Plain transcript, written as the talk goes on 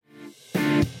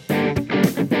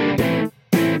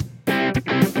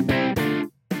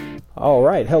All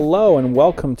right. Hello and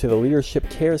welcome to the Leadership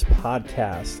Cares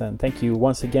podcast. And thank you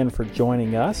once again for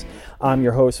joining us. I'm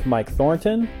your host, Mike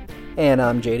Thornton. And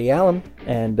I'm JD Allen.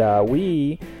 And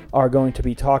we are going to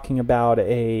be talking about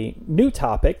a new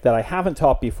topic that I haven't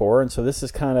taught before. And so this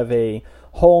is kind of a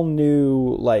whole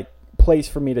new place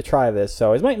for me to try this.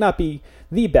 So it might not be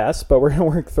the best, but we're going to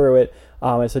work through it.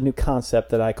 It's a new concept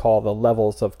that I call the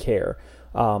levels of care.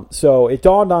 So it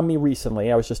dawned on me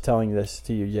recently. I was just telling this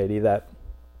to you, JD, that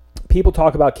people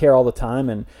talk about care all the time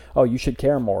and, oh, you should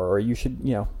care more, or you should,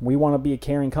 we want to be a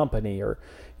caring company, or,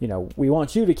 we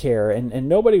want you to care. And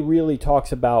nobody really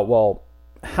talks about, well,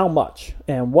 how much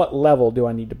and what level do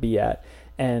I need to be at,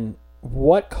 and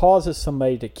what causes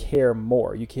somebody to care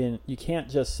more. You can't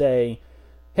just say,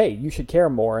 hey, you should care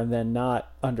more, and then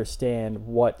not understand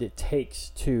what it takes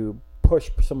to push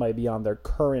somebody beyond their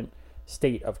current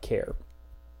state of care.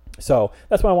 So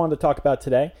that's what I wanted to talk about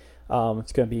today.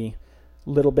 It's going to be a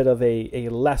little bit of a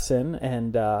lesson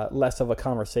and less of a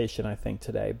conversation, I think,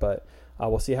 today. But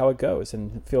we'll see how it goes.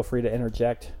 And feel free to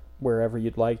interject wherever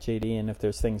you'd like, JD. And if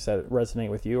there's things that resonate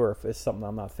with you, or if it's something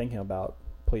I'm not thinking about,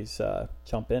 please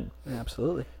jump in.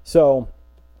 Absolutely. So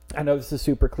I know this is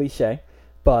super cliche,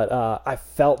 but I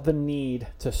felt the need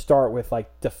to start with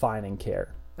defining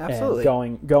care. Absolutely.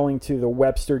 And going to the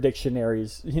Webster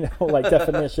dictionaries,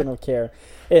 definition of care.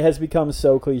 It has become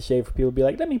so cliche for people to be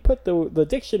like, let me put the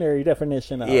dictionary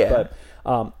definition up. Yeah.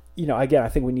 But, again, I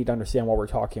think we need to understand what we're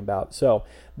talking about. So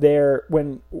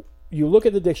when you look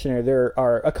at the dictionary, there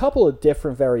are a couple of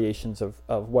different variations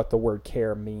of what the word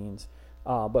care means.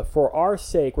 But for our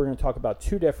sake, we're going to talk about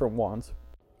two different ones.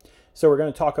 So we're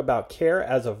going to talk about care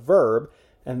as a verb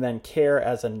and then care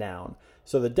as a noun.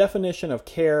 So the definition of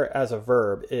care as a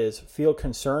verb is feel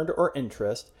concerned or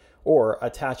interest, or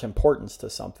attach importance to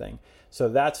something. So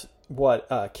that's what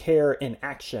care in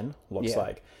action looks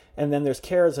like. And then there's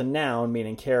care as a noun,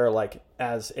 meaning care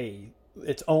as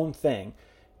its own thing.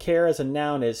 Care as a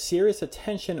noun is serious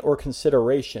attention or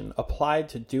consideration applied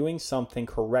to doing something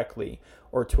correctly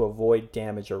or to avoid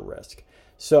damage or risk.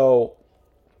 So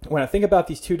when I think about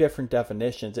these two different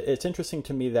definitions, it's interesting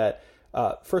to me that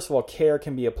first of all, care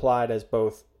can be applied as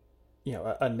both,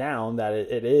 a noun, that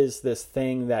it is this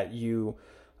thing that you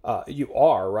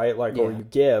are, right? Or you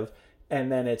give,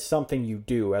 and then it's something you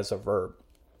do as a verb.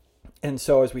 And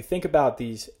so as we think about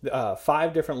these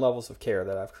 5 different levels of care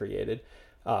that I've created,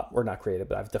 or not created,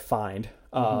 but I've defined,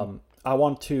 I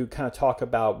want to kind of talk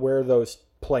about where those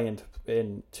play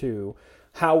into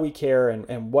how we care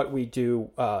and what we do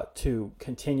to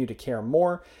continue to care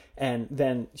more. And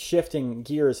then shifting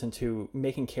gears into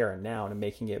making care a noun and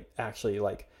making it actually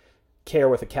care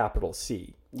with a capital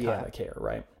C kind of care,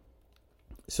 right?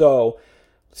 So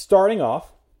starting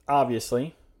off,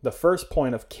 obviously, the first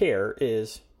point of care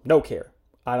is no care.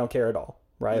 I don't care at all,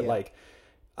 right?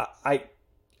 Yeah.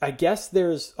 I guess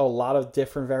there's a lot of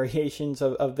different variations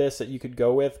of this that you could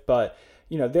go with, but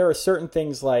there are certain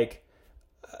things I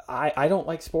don't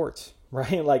like sports,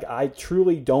 right? I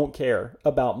truly don't care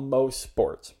about most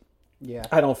sports. Yeah.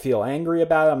 I don't feel angry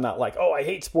about it. I'm not like, oh, I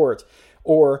hate sports,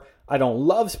 or I don't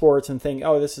love sports and think,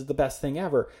 oh, this is the best thing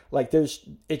ever.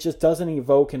 It just doesn't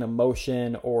evoke an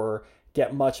emotion or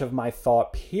get much of my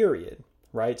thought, period.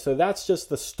 Right. So that's just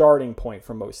the starting point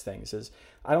for most things is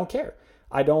I don't care.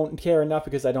 I don't care enough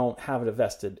because I don't have a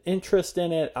vested interest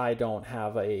in it. I don't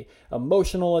have a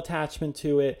emotional attachment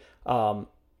to it. When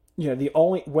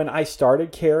I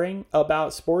started caring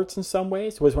about sports in some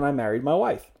ways was when I married my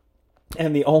wife.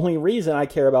 And the only reason I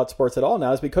care about sports at all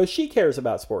now is because she cares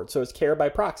about sports. So it's care by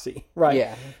proxy, right?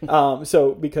 Yeah.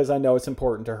 So because I know it's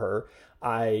important to her,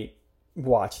 I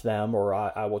watch them, or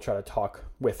I will try to talk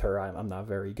with her. I'm not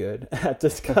very good at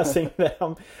discussing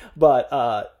them.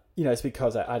 But, it's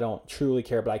because I don't truly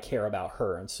care, but I care about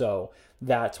her. And so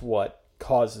that's what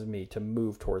causes me to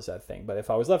move towards that thing. But if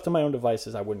I was left to my own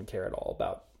devices, I wouldn't care at all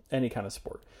about any kind of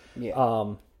sport.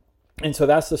 Yeah. And so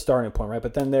that's the starting point, right?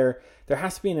 But then there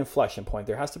has to be an inflection point.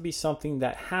 There has to be something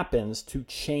that happens to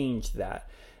change that.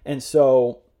 And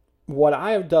so what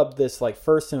I have dubbed this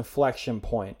first inflection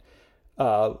point,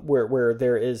 where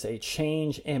there is a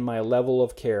change in my level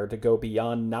of care to go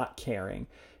beyond not caring,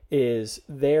 is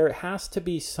there has to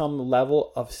be some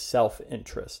level of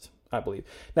self-interest, I believe.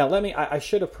 Now, I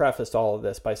should have prefaced all of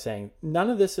this by saying none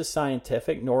of this is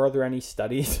scientific, nor are there any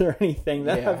studies or anything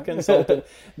that I've consulted.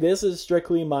 This is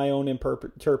strictly my own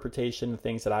interpretation of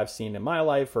things that I've seen in my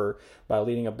life or by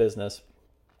leading a business.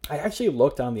 I actually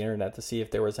looked on the internet to see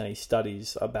if there was any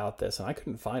studies about this, and I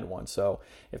couldn't find one. So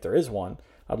if there is one,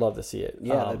 I'd love to see it.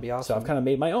 Yeah, that'd be awesome. So I've kind of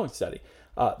made my own study.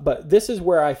 But this is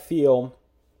where I feel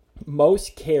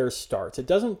most care starts. It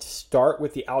doesn't start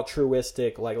with the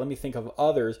altruistic, like, let me think of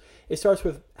others. It starts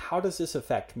with, how does this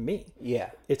affect me?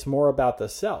 Yeah. It's more about the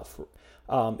self.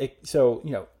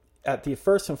 So, at the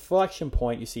first inflection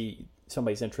point, you see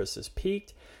somebody's interest is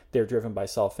piqued. They're driven by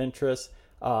self-interest.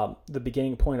 The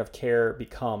beginning point of care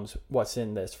becomes, what's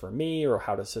in this for me, or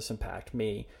how does this impact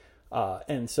me?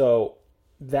 And so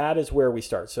that is where we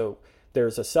start. So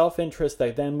there's a self-interest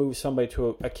that then moves somebody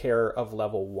to a care of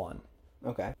level 1.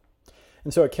 Okay.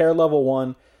 And so at care level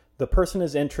 1, the person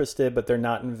is interested, but they're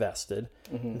not invested.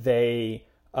 Mm-hmm. They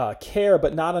care,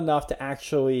 but not enough to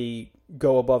actually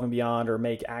go above and beyond or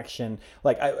make action.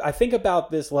 Like, I think about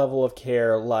this level of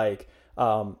care like,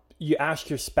 you ask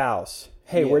your spouse,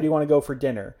 hey, where do you want to go for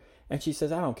dinner? And she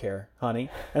says, I don't care, honey.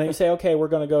 And then you say, okay, we're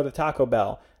going to go to Taco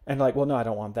Bell. And like, well, no, I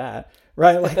don't want that.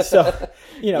 Right? Like, so,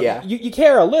 you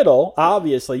care a little,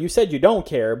 obviously. You said you don't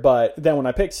care, but then when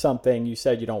I picked something, you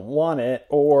said you don't want it.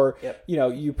 Or,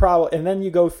 you probably, and then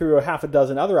you go through a half a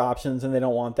dozen other options and they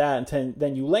don't want that. And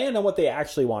then you land on what they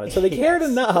actually wanted. So they cared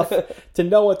enough to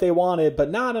know what they wanted, but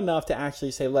not enough to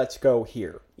actually say, let's go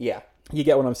here. Yeah. You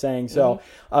get what I'm saying? So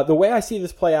the way I see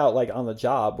this play out, like on the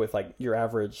job with like your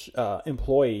average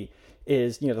employee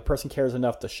is, the person cares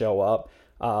enough to show up.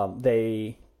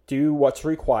 They do what's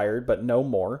required, but no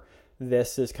more.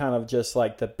 This is kind of just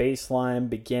like the baseline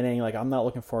beginning. Like, I'm not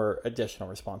looking for additional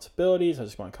responsibilities. I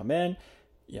just want to come in,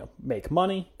 make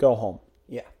money, go home.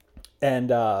 Yeah.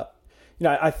 And,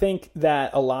 I think that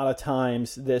a lot of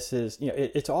times this is,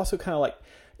 it's also kind of like,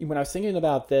 when I was thinking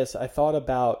about this, I thought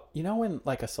about, when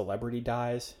like a celebrity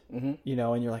dies, and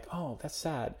you're like, oh, that's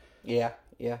sad. Yeah.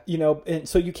 Yeah. And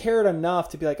so you cared enough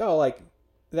to be like, oh, like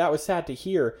that was sad to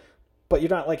hear, but you're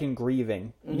not like in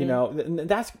grieving, and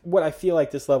that's what I feel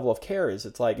like this level of care is.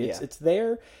 It's like, it's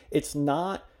there. It's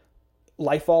not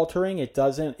life altering. It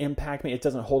doesn't impact me. It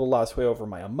doesn't hold a lot of sway over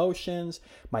my emotions,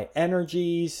 my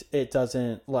energies. It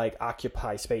doesn't like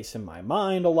occupy space in my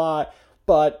mind a lot,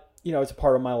 but it's a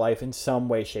part of my life in some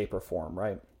way, shape, or form,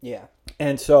 right? Yeah.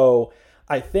 And so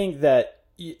I think that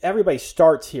everybody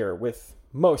starts here with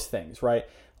most things, right?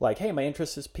 Like, hey, my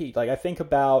interest is piqued. Like, I think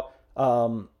about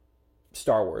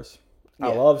Star Wars. Yeah.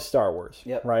 I love Star Wars,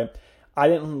 right? I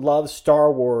didn't love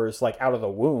Star Wars, like, out of the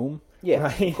womb. Yeah,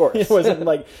 right? Of course. It wasn't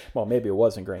like, well, maybe it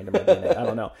was ingrained in my DNA. I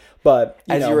don't know. But,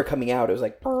 as you were coming out, it was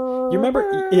like... You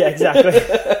remember? Yeah, exactly.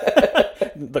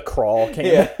 The crawl came.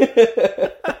 Yeah.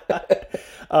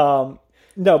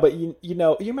 No, but you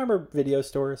remember video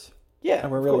stores? Yeah,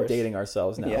 and we're really dating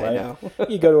ourselves now, right? I know.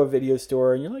 You go to a video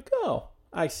store and you're like, oh,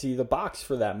 I see the box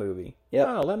for that movie.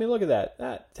 Yeah. Oh, let me look at that.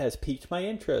 That has piqued my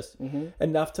interest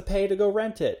enough to pay to go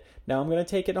rent it. Now I'm going to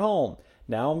take it home.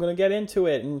 Now I'm going to get into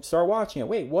it and start watching it.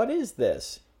 Wait, what is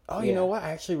this? Oh, you know what?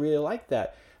 I actually really like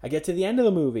that. I get to the end of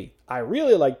the movie. I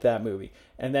really like that movie.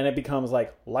 And then it becomes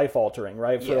like life altering,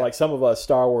 right? For like some of us,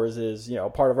 Star Wars is,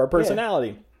 part of our personality.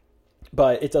 Yeah.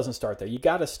 But it doesn't start there. You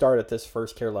got to start at this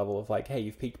first care level of like, hey,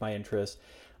 you've piqued my interest.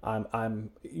 I'm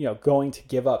going to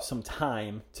give up some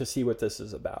time to see what this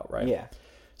is about, right? Yeah.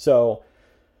 So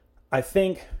I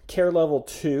think care level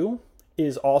 2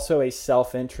 is also a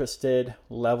self-interested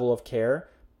level of care,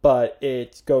 but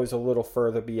it goes a little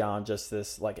further beyond just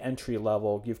this like entry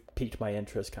level, you've piqued my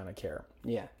interest kind of care.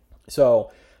 Yeah.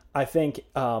 So I think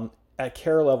at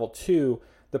care level 2,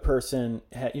 the person,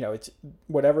 it's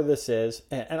whatever this is,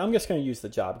 and I'm just going to use the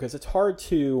job because it's hard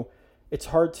to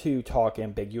talk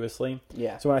ambiguously.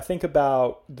 Yeah. So when I think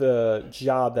about the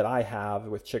job that I have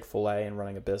with Chick-fil-A and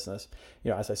running a business,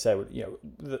 as I said,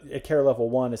 at care level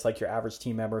 1, it's like your average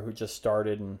team member who just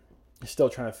started and is still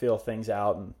trying to feel things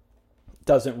out and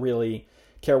doesn't really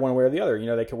care one way or the other.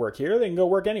 They can work here, they can go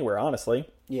work anywhere, honestly.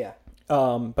 Yeah.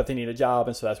 But they need a job,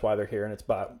 and so that's why they're here, and it's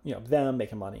about them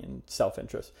making money and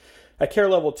self-interest. At care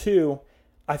level 2,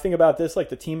 I think about this like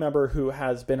the team member who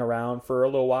has been around for a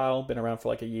little while, been around for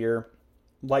like a year,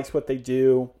 likes what they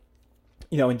do,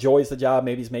 enjoys the job,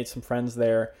 maybe he's made some friends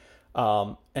there,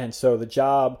 and so the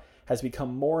job has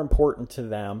become more important to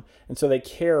them, and so they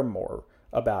care more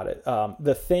about it.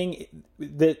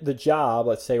 The job,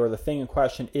 let's say, or the thing in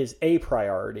question is a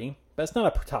priority. That's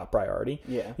not a top priority.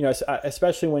 Yeah.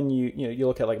 Especially when you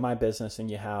look at like my business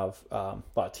and you have a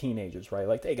lot of teenagers, right?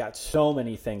 Like they got so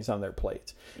many things on their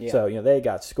plates. Yeah. So, they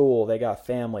got school, they got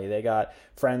family, they got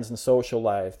friends and social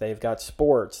life, they've got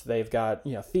sports, they've got,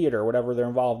 theater, whatever they're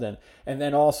involved in. And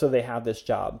then also they have this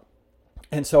job.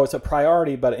 And so it's a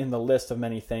priority, but in the list of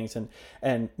many things.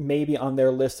 And maybe on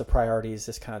their list of priorities,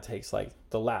 this kind of takes like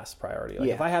the last priority. Like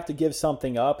if I have to give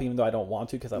something up, even though I don't want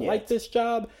to because I like this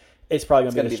job, it's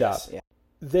probably going to be this job. Yeah.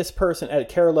 This person at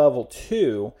care level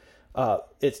 2,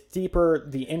 it's deeper.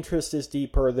 The interest is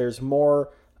deeper. There's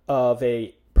more of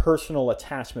a personal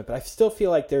attachment, but I still feel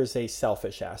like there's a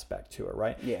selfish aspect to it,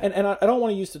 right? Yeah. And I don't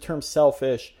want to use the term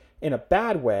selfish in a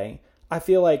bad way. I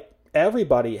feel like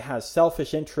everybody has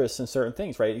selfish interests in certain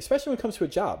things, right? Especially when it comes to a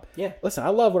job. Yeah. Listen, I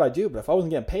love what I do, but if I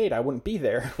wasn't getting paid, I wouldn't be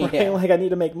there. Right? Yeah. Like I need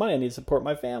to make money. I need to support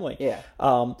my family. Yeah.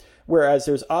 Whereas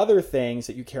there's other things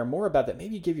that you care more about that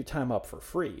maybe you give your time up for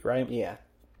free, right? Yeah.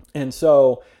 And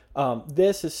so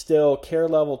this is still care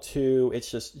level 2.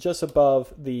 It's just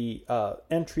above the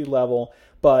entry level,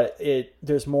 but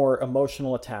there's more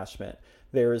emotional attachment.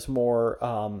 There's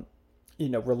more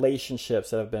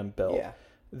relationships that have been built. Yeah.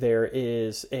 There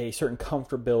is a certain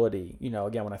comfortability.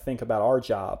 Again, when I think about our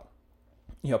job,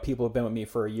 people have been with me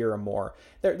for a year or more.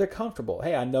 They're comfortable.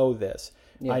 Hey, I know this.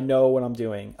 Yeah. I know what I'm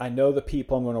doing. I know the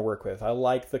people I'm going to work with. I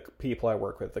like the people I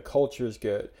work with. The culture is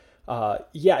good.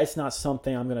 It's not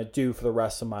something I'm going to do for the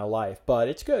rest of my life, but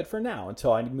it's good for now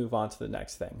until I move on to the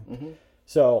next thing. Mm-hmm.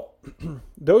 So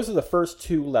those are the first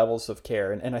 2 levels of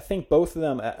care. And I think both of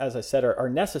them, as I said, are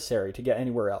necessary to get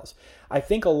anywhere else. I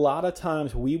think a lot of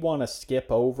times we want to skip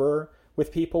over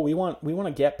with people. We want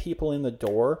to get people in the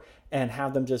door and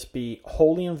have them just be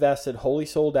wholly invested, wholly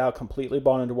sold out, completely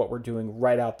bought into what we're doing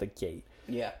right out the gate.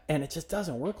 Yeah. And it just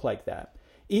doesn't work like that.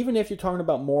 Even if you're talking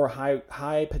about more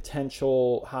high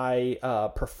potential, high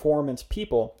performance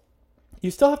people,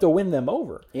 you still have to win them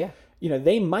over. Yeah.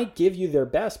 They might give you their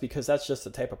best because that's just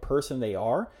the type of person they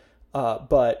are.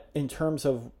 But in terms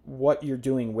of what you're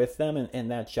doing with them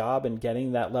and that job and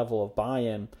getting that level of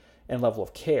buy-in and level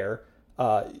of care,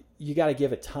 you got to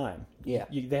give it time. Yeah.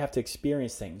 They have to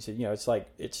experience things. It's like,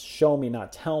 it's show me,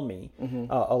 not tell me.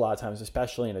 Mm-hmm. A lot of times,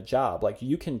 especially in a job. Like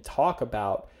you can talk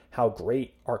about how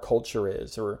great our culture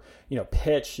is or,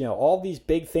 pitch, all these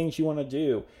big things you want to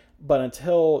do. But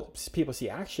until people see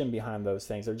action behind those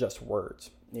things, they're just words.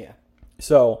 Yeah.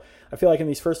 So I feel like in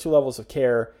these first 2 levels of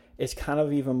care, it's kind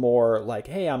of even more like,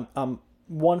 hey, I'm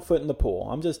 1 foot in the pool.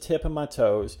 I'm just tipping my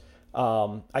toes.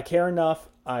 I care enough.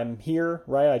 I'm here,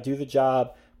 right? I do the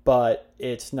job, but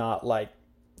it's not like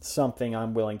something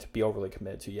I'm willing to be overly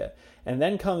committed to yet. And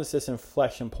then comes this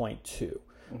inflection point 2,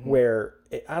 mm-hmm. where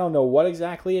I don't know what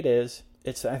exactly it is.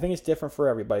 I think it's different for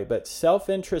everybody, but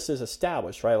self-interest is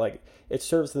established, right? Like it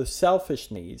serves the selfish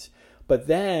needs, but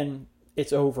then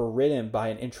it's overridden by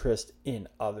an interest in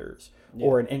others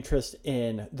or an interest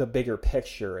in the bigger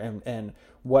picture and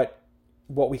what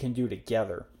we can do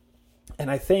together.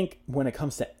 And I think when it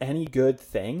comes to any good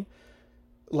thing,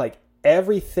 like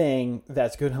everything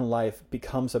that's good in life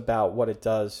becomes about what it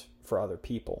does for other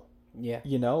people. Yeah.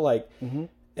 Mm-hmm.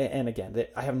 And again,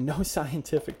 I have no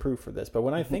scientific proof for this, but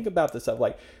when I think about this stuff,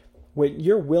 like when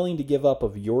you're willing to give up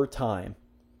of your time,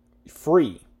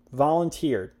 free,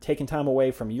 volunteer, taking time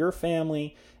away from your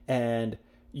family and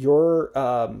your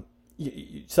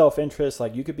self-interest,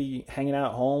 like you could be hanging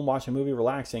out at home, watching a movie,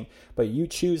 relaxing, but you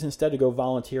choose instead to go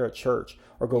volunteer at church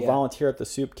or go volunteer at the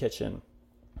soup kitchen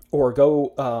or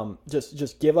go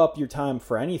just give up your time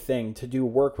for anything to do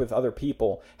work with other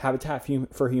people, Habitat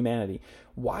for Humanity.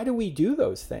 Why do we do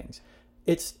those things?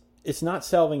 It's not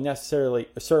necessarily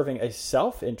serving a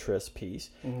self-interest piece,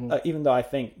 mm-hmm. Even though I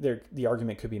think the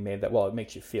argument could be made that, well, it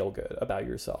makes you feel good about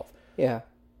yourself. Yeah.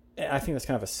 And I think that's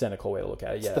kind of a cynical way to look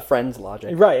at it. It's the Friends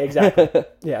logic. Right, exactly.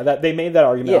 Yeah, that they made that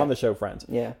argument on the show Friends.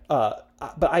 Yeah.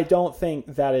 But I don't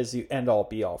think that is the end-all,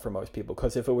 be-all for most people,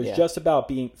 because if it was just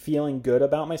about feeling good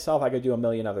about myself, I could do a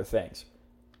million other things.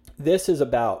 This is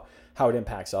about how it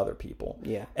impacts other people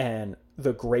and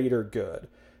the greater good.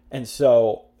 And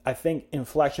so I think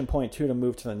inflection point 2 to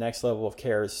move to the next level of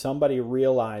care is somebody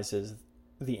realizes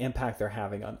the impact they're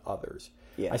having on others.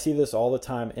 Yeah. I see this all the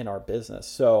time in our business.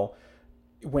 So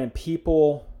when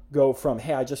people go from,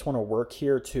 hey, I just want to work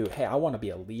here to, hey, I want to be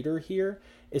a leader here,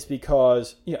 it's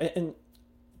because, and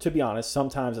to be honest,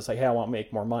 sometimes it's like, hey, I want to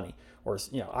make more money or,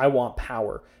 I want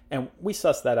power. And we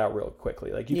suss that out real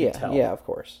quickly. Like you can tell. Yeah, of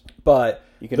course. But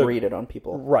you can read it on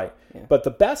people. Right. Yeah. But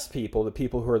the best people, the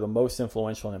people who are the most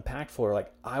influential and impactful are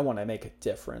like, I want to make a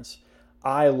difference.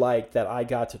 I like that I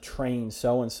got to train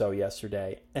so-and-so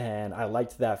yesterday, and I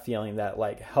liked that feeling that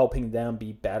like helping them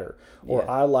be better. Or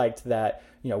I liked that,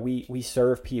 we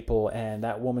serve people and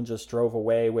that woman just drove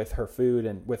away with her food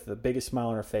and with the biggest smile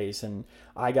on her face, and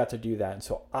I got to do that. And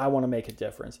so I want to make a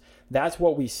difference. That's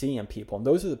what we see in people. And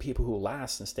those are the people who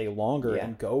last and stay longer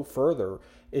and go further,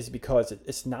 is because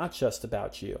it's not just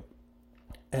about you.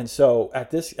 And so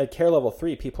at care level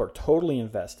 3, people are totally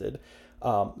invested.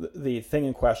 The thing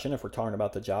in question, if we're talking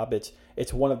about the job,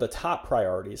 it's one of the top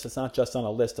priorities. It's not just on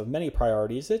a list of many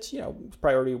priorities. It's,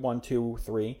 priority 1, 2,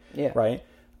 3, right?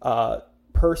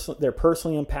 they're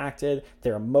personally impacted.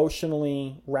 They're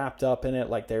emotionally wrapped up in it.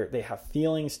 Like they have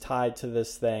feelings tied to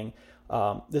this thing.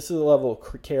 This is a level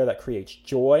of care that creates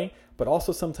joy, but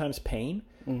also sometimes pain.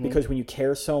 Because when you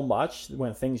care so much,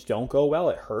 when things don't go well,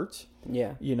 it hurts.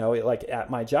 Yeah. Like at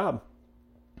my job,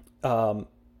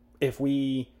 if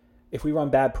we run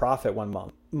bad profit one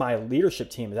month, my leadership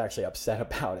team is actually upset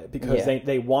about it because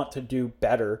they want to do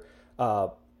better,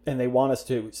 and they want us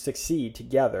to succeed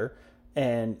together.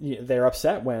 And they're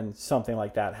upset when something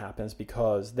like that happens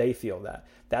because they feel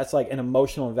that's like an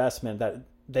emotional investment that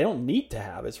they don't need to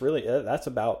have. It's really, that's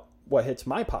about what hits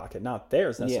my pocket, not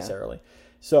theirs necessarily. Yeah.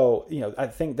 So, I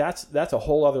think that's a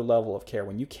whole other level of care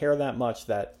when you care that much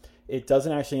that it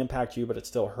doesn't actually impact you, but it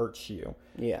still hurts you.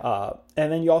 Yeah.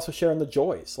 And then you also share in the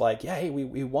joys, like, yeah, hey,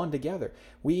 we won together.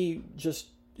 We just,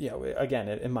 again,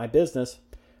 in my business,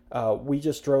 we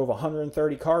just drove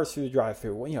 130 cars through the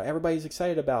drive-thru. Well, everybody's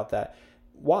excited about that.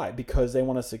 Why? Because they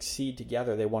want to succeed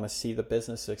together. They want to see the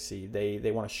business succeed.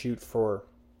 They want to shoot for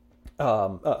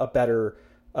a better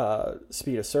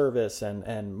speed of service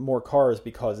and more cars,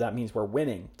 because that means we're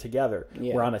winning together.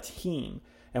 Yeah. We're on a team,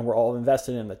 and we're all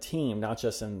invested in the team, not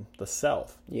just in the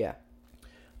self. Yeah.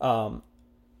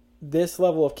 This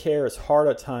level of care is hard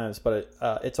at times, but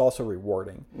it's also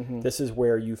rewarding. This is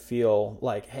where you feel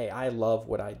like, hey, I love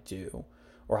what I do,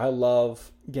 or I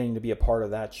love getting to be a part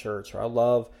of that church, or I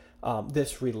love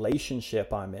this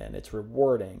relationship I'm in. It's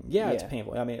rewarding. Yeah, it's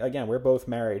painful. I mean, again, we're both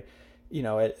married.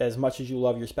 As much as you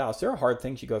love your spouse, there are hard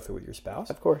things you go through with your spouse.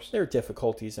 Of course. There are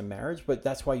difficulties in marriage, but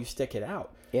that's why you stick it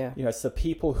out. Yeah. It's the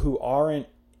people who aren't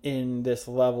in this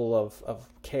level of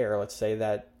care, let's say,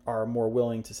 that are more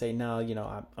willing to say, no,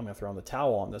 I'm going to throw in the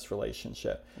towel on this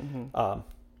relationship.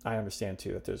 I understand,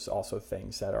 too, that there's also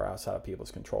things that are outside of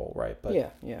people's control, right?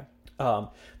 But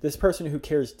this person who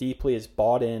cares deeply is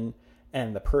bought in,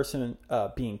 and the person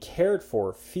being cared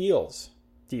for feels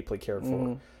deeply cared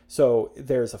for. So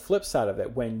there's a flip side of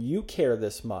it. When you care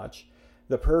this much,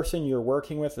 the person you're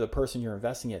working with, or the person you're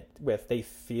investing it with, they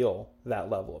feel that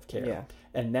level of care. Yeah.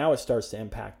 And now it starts to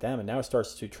impact them, and now it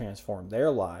starts to transform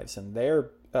their lives and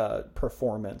their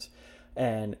performance,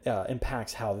 and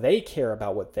impacts how they care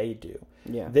about what they do.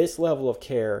 Yeah. This level of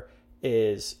care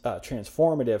is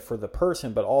transformative for the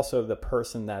person, but also the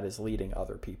person that is leading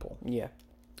other people. Yeah.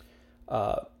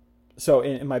 So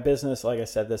in my business, like I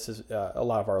said, this is a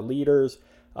lot of our leaders.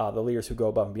 The leaders who go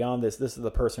above and beyond this. This is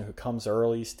the person who comes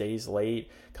early, stays late,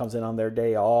 comes in on their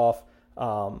day off,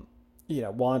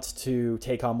 wants to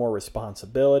take on more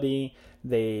responsibility.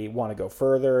 They want to go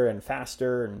further and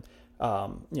faster. And,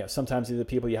 sometimes these are the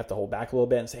people you have to hold back a little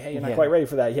bit and say, hey, you're not quite ready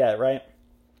for that yet, right?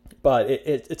 But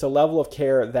it's a level of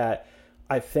care that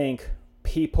I think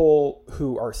people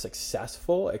who are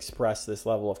successful express this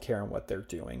level of care in what they're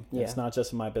doing. Yeah. It's not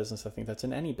just in my business. I think that's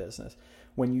in any business.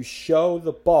 When you show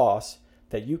the boss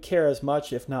that you care as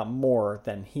much, if not more,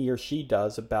 than he or she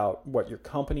does about what your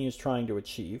company is trying to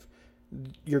achieve,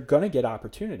 you're going to get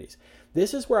opportunities.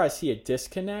 This is where I see a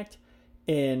disconnect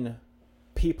in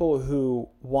people who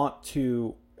want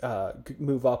to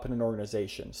move up in an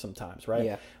organization sometimes, right?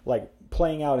 Yeah. Like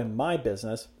playing out in my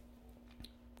business,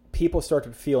 people start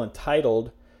to feel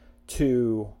entitled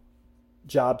to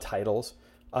job titles,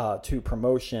 to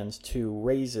promotions, to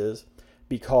raises,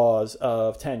 because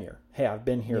of tenure. Hey, I've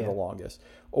been here the longest.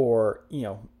 Or,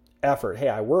 effort. Hey,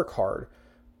 I work hard,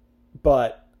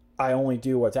 but I only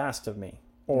do what's asked of me.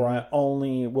 Or I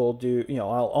only will do,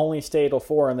 I'll only stay till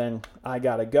 4 and then I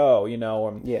gotta go, And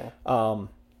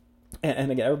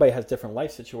again, everybody has different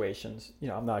life situations.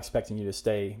 I'm not expecting you to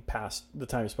stay past the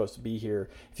time you're supposed to be here.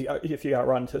 If you got to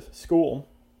run to school,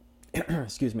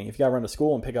 excuse me, if you got to run to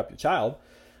school and pick up your child,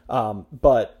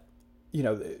 but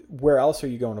where else are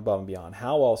you going above and beyond?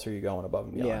 How else are you going above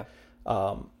and beyond?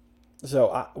 Yeah.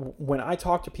 So when I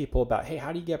talk to people about, hey,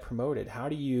 how do you get promoted? How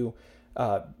do you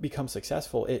become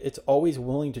successful? It's always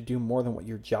willing to do more than what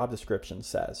your job description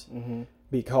says,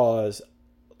 because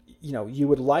you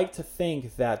would like to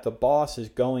think that the boss is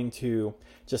going to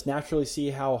just naturally see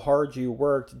how hard you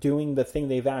worked doing the thing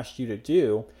they've asked you to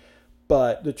do.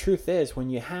 But the truth is, when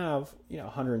you have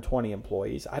 120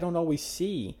 employees, I don't always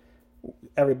see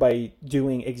everybody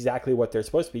doing exactly what they're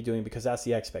supposed to be doing, because that's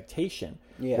the expectation.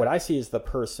 Yeah. What I see is the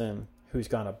person who's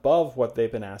gone above what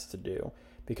they've been asked to do,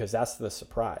 because that's the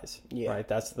surprise, right?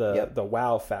 That's the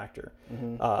wow factor.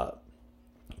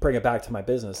 Bring it back to my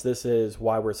business. This is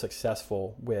why we're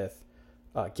successful with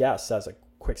guests as a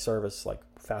quick service, like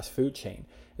fast food chain,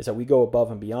 is that we go above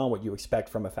and beyond what you expect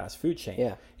from a fast food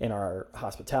chain in our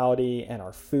hospitality and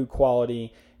our food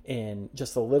quality, in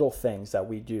just the little things that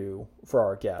we do for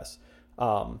our guests.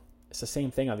 it's the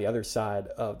same thing on the other side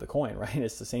of the coin, right?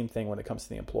 It's the same thing when it comes to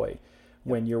the employee.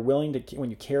 When you're willing to, when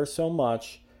you care so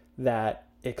much that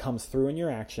it comes through in your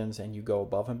actions and you go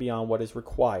above and beyond what is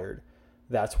required,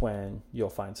 that's when you'll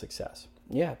find success.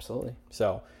 Yeah, absolutely.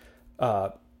 So,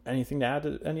 anything to add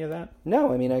to any of that?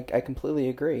 No, I mean, I completely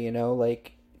agree. You know,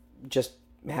 like, just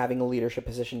having a leadership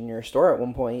position in your store at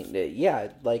one point, yeah,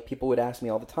 like, people would ask me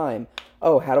all the time,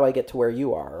 oh, how do I get to where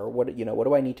you are? Or what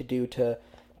do I need to do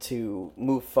to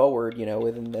move forward,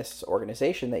 within this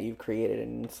organization that you've created?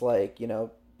 And it's like,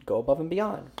 go above and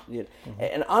beyond.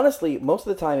 And honestly, most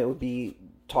of the time it would be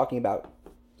talking about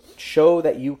show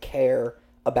that you care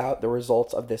about the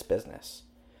results of this business.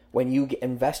 When you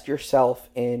invest yourself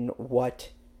in what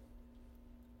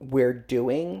we're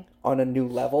doing on a new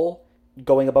level,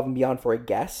 going above and beyond for a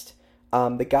guest,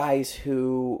 the guys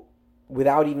who,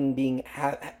 without having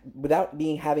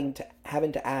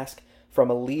to ask from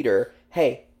a leader,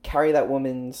 hey, carry that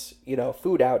woman's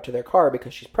food out to their car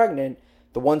because she's pregnant.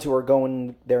 The ones who are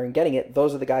going there and getting it,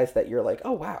 those are the guys that you're like,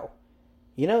 oh wow,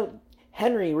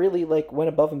 Henry really went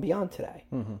above and beyond today.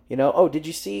 Mm-hmm. Oh, did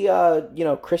you see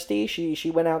Christy?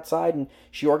 She went outside and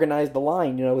she organized the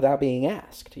line, without being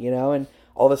asked, and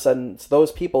all of a sudden it's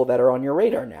those people that are on your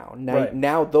radar now. Right.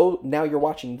 Now you're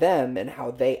watching them and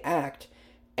how they act,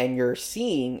 and you're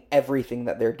seeing everything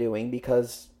that they're doing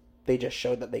because they just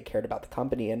showed that they cared about the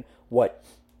company and what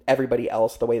everybody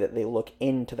else, the way that they look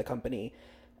into the company.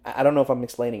 I don't know if I'm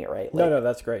explaining it right. No,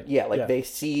 that's great. Yeah, they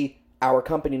see our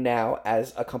company now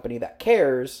as a company that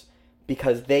cares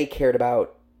because they cared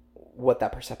about what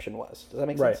that perception was. Does that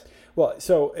make sense? Right. Well,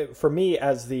 so for me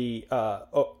as the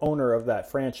owner of that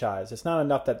franchise, it's not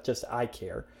enough that just I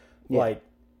care. Yeah. Like,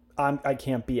 I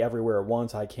can't be everywhere at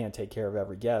once. I can't take care of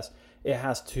every guest. It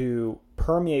has to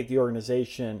permeate the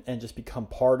organization and just become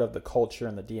part of the culture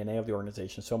and the DNA of the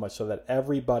organization so much so that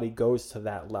everybody goes to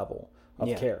that level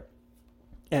of care.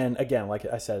 And again, like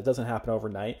I said, it doesn't happen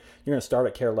overnight. You're going to start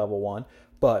at care level 1.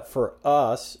 But for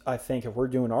us, I think if we're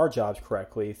doing our jobs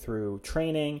correctly through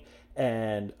training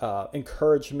and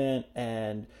encouragement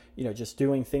and just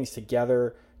doing things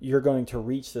together, you're going to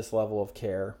reach this level of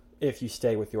care if you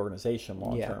stay with the organization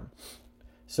long term.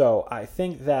 So I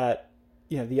think that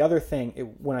the other thing,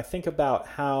 when I think about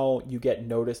how you get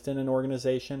noticed in an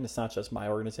organization, it's not just my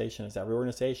organization; it's every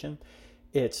organization.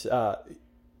 It's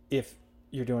if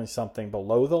you're doing something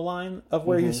below the line of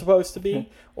where you're supposed to be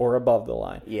or above the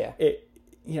line. Yeah.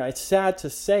 It's sad to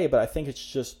say, but I think it's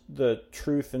just the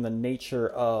truth and the nature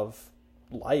of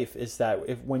life is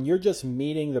that when you're just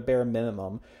meeting the bare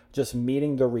minimum, just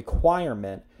meeting the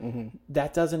requirement,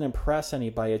 that doesn't impress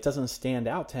anybody. It doesn't stand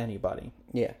out to anybody.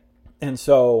 Yeah. And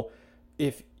so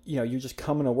if you're just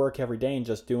coming to work every day and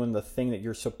just doing the thing that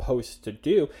you're supposed to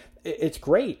do, it's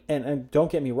great. And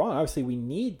don't get me wrong, obviously we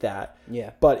need that.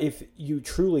 Yeah. But if you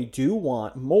truly do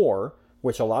want more,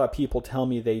 which a lot of people tell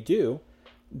me they do,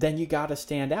 then you got to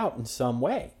stand out in some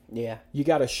way. Yeah. You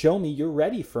got to show me you're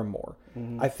ready for more.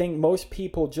 I think most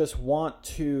people just want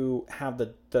to have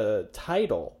the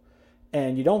title,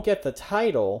 and you don't get the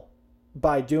title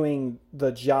by doing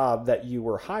the job that you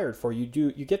were hired for. You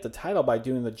get the title by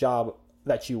doing the job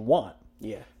that you want.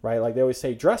 Yeah. Right? Like they always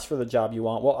say, dress for the job you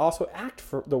want. Well, also act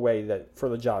for the way that for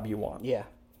the job you want. Yeah.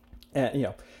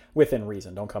 And, within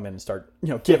reason. Don't come in and start,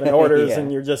 giving orders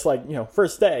and you're just like,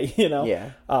 first day,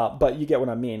 Yeah. But you get what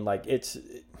I mean. Like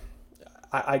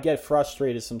I get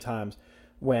frustrated sometimes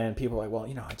when people are like,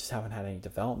 well, I just haven't had any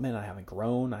development. I haven't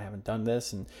grown. I haven't done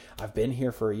this. And I've been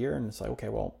here for a year. And it's like, okay,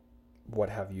 well, what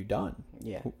have you done?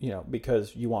 Yeah.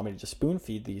 Because you want me to just spoon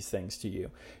feed these things to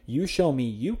you. You show me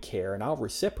you care and I'll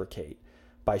reciprocate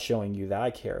by showing you that I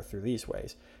care through these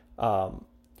ways.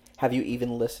 Have you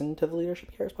even listened to the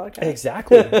Leadership Cares podcast?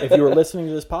 Exactly. If you were listening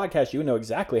to this podcast, you would know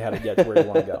exactly how to get to where you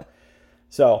want to go.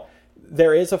 So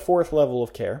there is a fourth level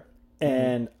of care.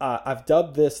 And I've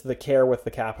dubbed this the care with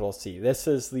the capital C. This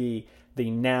is the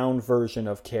noun version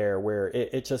of care where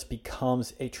it just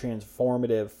becomes a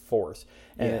transformative force.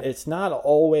 And it's not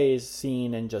always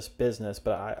seen in just business,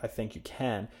 but I think you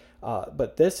can.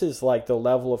 But this is like the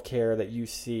level of care that you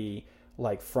see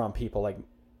like from people like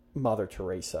Mother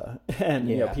Teresa and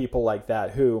people like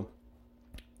that who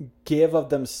give of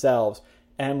themselves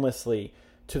endlessly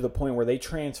to the point where they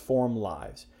transform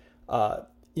lives. Now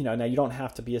you don't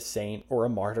have to be a saint or a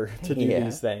martyr to do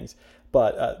these things,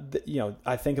 but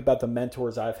I think about the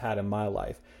mentors I've had in my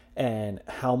life and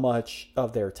how much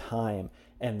of their time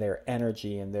and their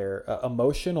energy and their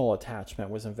emotional attachment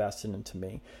was invested into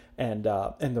me, and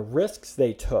the risks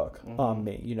they took on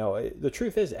me. The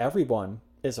truth is, everyone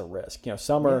is a risk.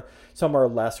 Some are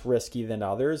less risky than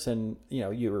others, and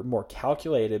you're more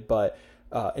calculated. But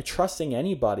trusting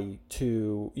anybody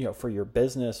to, for your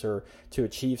business or to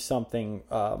achieve something,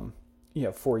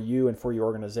 for you and for your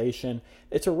organization,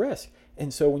 it's a risk.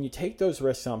 And so when you take those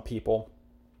risks on people,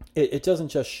 it doesn't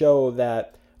just show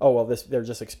that, oh, well, they're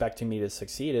just expecting me to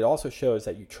succeed. It also shows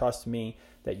that you trust me,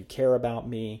 that you care about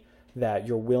me, that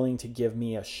you're willing to give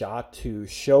me a shot to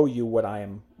show you what I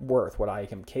am worth, what I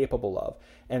am capable of.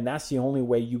 And that's the only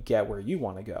way you get where you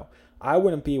want to go. I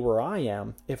wouldn't be where I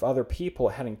am if other people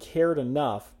hadn't cared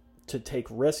enough to take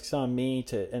risks on me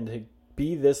and to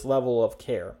be this level of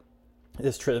care,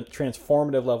 this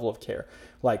transformative level of care.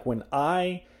 Like when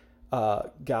I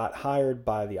got hired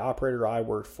by the operator I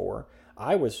worked for,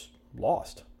 I was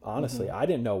lost. Honestly, I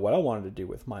didn't know what I wanted to do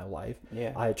with my life.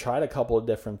 Yeah. I had tried a couple of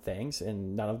different things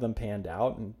and none of them panned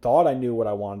out, and thought I knew what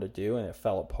I wanted to do, and it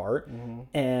fell apart.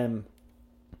 And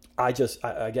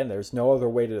again, there's no other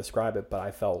way to describe it, but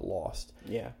I felt lost.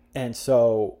 Yeah. And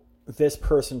so this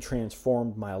person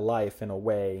transformed my life in a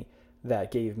way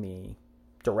that gave me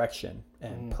direction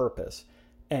and purpose,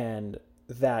 and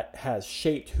that has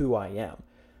shaped who I am.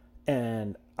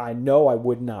 And I know I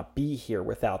would not be here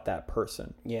without that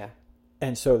person. Yeah.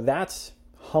 And so that's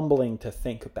humbling to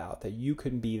think about, that you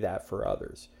can be that for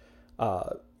others.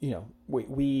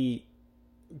 We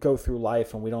go through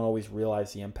life and we don't always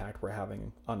realize the impact we're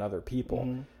having on other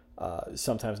people.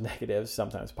 Sometimes negative,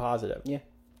 sometimes positive. Yeah.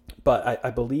 But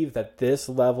I believe that this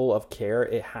level of care,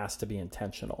 it has to be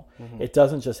intentional. It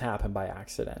doesn't just happen by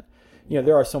accident.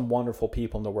 There are some wonderful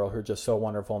people in the world who are just so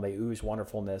wonderful and they ooze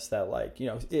wonderfulness that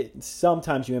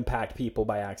sometimes you impact people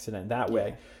by accident that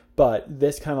way. But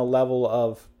this kind of level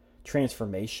of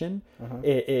transformation,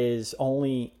 it is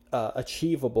only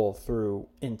achievable through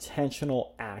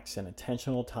intentional acts and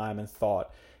intentional time and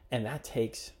thought. And that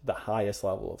takes the highest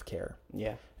level of care.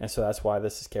 Yeah. And so that's why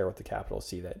this is Care with the capital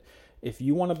C, that if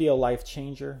you want to be a life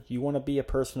changer, you want to be a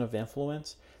person of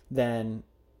influence, then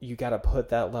you got to put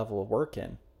that level of work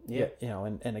in. Yeah.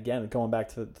 And again, going back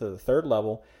to the third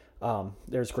level,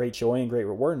 there's great joy and great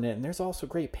reward in it. And there's also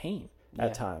great pain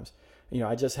at times.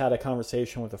 I just had a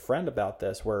conversation with a friend about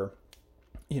this where,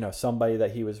 somebody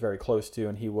that he was very close to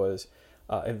and he was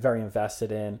very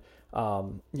invested in,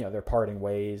 they're parting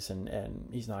ways and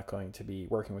he's not going to be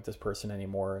working with this person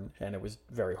anymore. And it was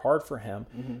very hard for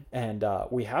him. And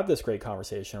we had this great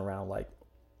conversation around like,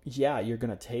 yeah, you're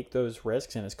going to take those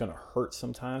risks and it's going to hurt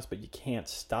sometimes, but you can't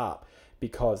stop,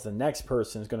 because the next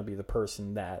person is going to be the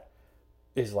person that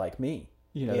is like me,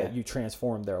 that you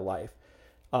transformed their life.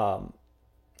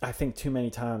 I think too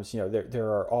many times, there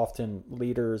are often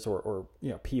leaders or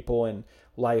people in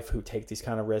life who take these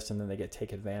kind of risks and then they get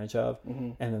taken advantage of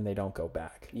and then they don't go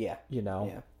back. Yeah.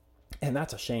 And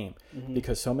that's a shame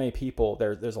because so many people,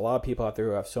 there's a lot of people out there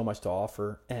who have so much to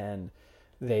offer and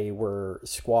they were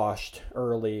squashed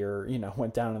early or,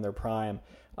 went down in their prime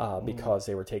because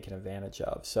they were taken advantage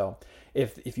of. So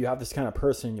if you have this kind of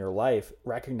person in your life,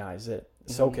 recognize it,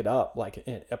 soak it up,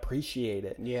 appreciate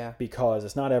it. Yeah. Because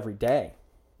it's not every day.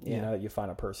 That you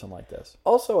find a person like this.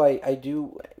 Also, I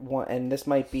do want, and this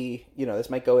might be, this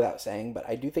might go without saying, but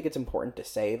I do think it's important to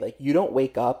say, like, you don't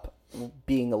wake up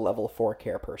being a level 4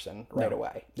 care person right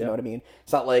away. You know what I mean?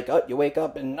 It's not like, oh, you wake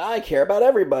up and I care about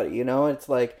everybody, It's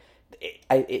like,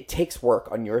 it takes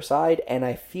work on your side, and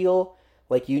I feel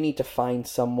like you need to find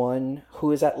someone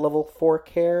who is at level 4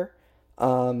 care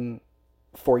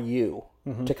for you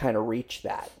to kind of reach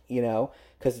that,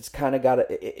 because it's kind of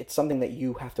it's something that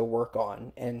you have to work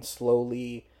on and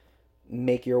slowly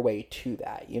make your way to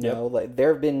that, like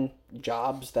there have been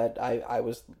jobs that I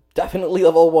was definitely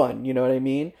level 1, you know what I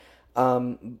mean?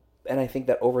 And I think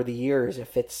that over the years,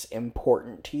 if it's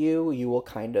important to you, you will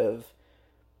kind of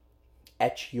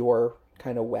etch your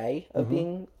kind of way of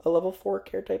being a level 4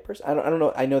 care type person. I don't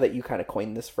know. I know that you kind of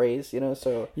coined this phrase,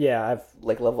 so yeah, I've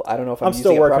like level. I don't know if I'm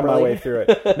still working my way through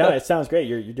it. No, it sounds great.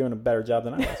 You're doing a better job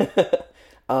than I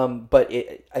was. But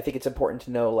I think it's important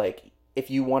to know, like, if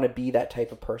you want to be that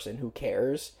type of person who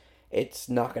cares, it's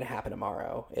not going to happen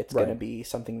tomorrow. It's going to be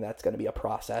something that's going to be a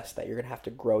process that you're going to have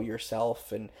to grow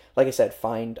yourself. And like I said,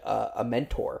 find a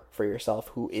mentor for yourself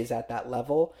who is at that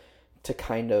level to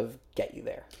kind of get you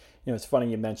there. It's funny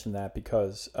you mentioned that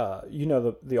because,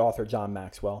 the author John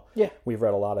Maxwell. Yeah. We've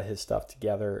read a lot of his stuff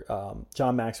together.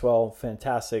 John Maxwell,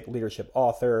 fantastic leadership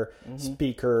author,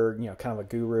 speaker, kind of a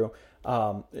guru.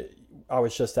 I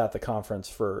was just at the conference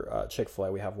for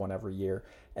Chick-fil-A. We have one every year.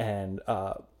 And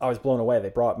I was blown away. They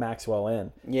brought Maxwell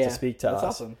in to speak to us.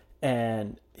 That's awesome.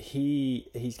 And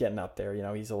he's getting up there.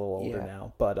 He's a little older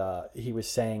now. But he was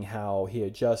saying how he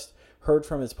had just heard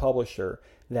from his publisher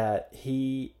that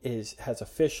he has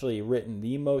officially written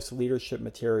the most leadership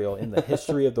material in the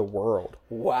history of the world.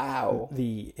 Wow.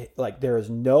 There is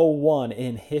no one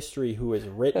in history who has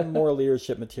written more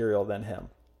leadership material than him.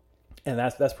 And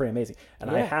that's pretty amazing. And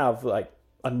I have like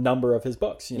a number of his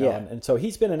books, you know, and so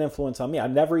he's been an influence on me.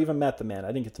 I've never even met the man. I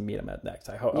didn't get to meet him at Next.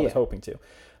 I was hoping to,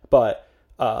 but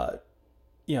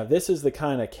you know, this is the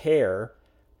kind of care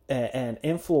and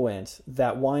influence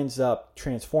that winds up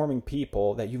transforming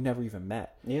people that you've never even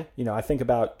met. Yeah. You know, I think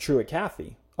about Truett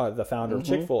Cathy, the founder of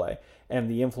Chick-fil-A, and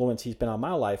the influence he's been on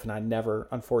my life, and I never,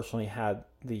 unfortunately, had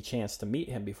the chance to meet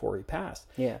him before he passed.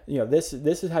 Yeah. You know, this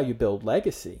is how you build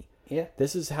legacy. Yeah.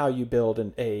 This is how you build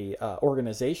a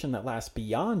organization that lasts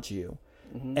beyond you.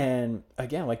 And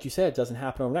again, like you said, it doesn't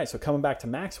happen overnight. So coming back to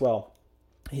Maxwell,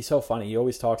 he's so funny. He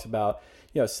always talks about,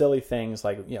 you know, silly things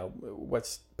like, you know,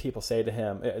 what's people say to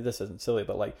him. This isn't silly,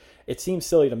 but like, it seems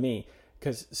silly to me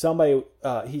because somebody,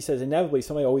 he says, inevitably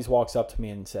somebody always walks up to me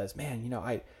and says, man, you know,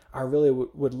 I really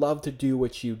would love to do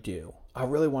what you do. I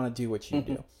really want to do what you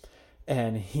do.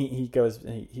 And he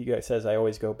says, I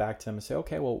always go back to him and say,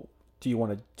 okay, well, do you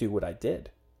want to do what I did?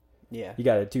 Yeah. You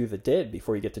got to do the did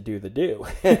before you get to do the do.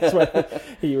 That's what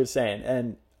he was saying.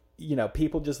 And, you know,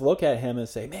 people just look at him and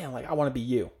say, man, like, I want to be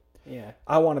you. Yeah.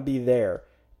 I want to be there.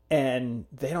 And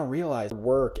they don't realize the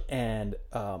work and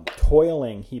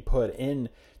toiling he put in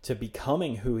to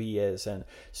becoming who he is and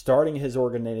starting his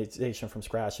organization from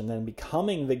scratch and then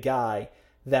becoming the guy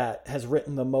that has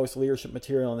written the most leadership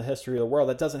material in the history of the world.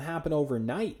 That doesn't happen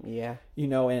overnight. Yeah. You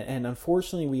know, and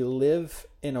unfortunately we live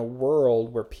in a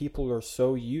world where people are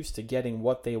so used to getting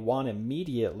what they want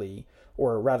immediately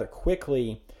or rather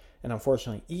quickly and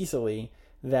unfortunately easily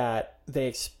that they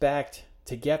expect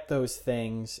to get those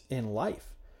things in life.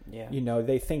 Yeah. You know,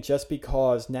 they think just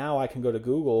because now I can go to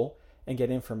Google and get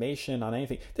information on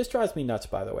anything. This drives me nuts,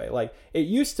 by the way. Like, it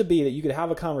used to be that you could have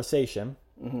a conversation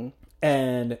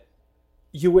and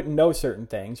you wouldn't know certain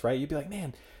things, right? You'd be like,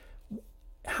 man,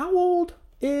 how old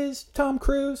is Tom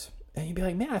Cruise? And you'd be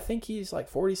like, man, I think he's like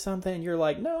 40 something. And you're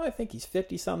like, no, I think he's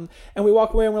 50 something. And we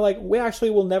walk away and we're like, we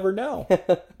actually will never know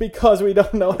because we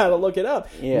don't know how to look it up.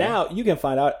 Yeah. Now you can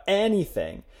find out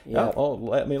anything. Yeah. Oh,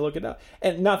 let me look it up.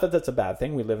 And not that that's a bad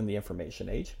thing. We live in the information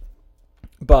age.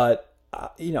 But,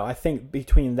 you know, I think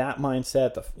between that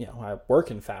mindset, you know, I work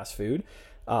in fast food,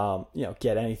 you know,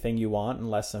 get anything you want in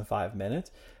less than 5 minutes.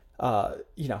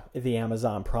 You know, the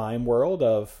Amazon Prime world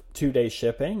of 2-day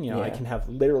shipping, you know, I can have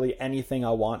literally anything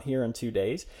I want here in 2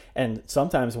 days and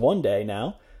sometimes 1 day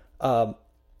now.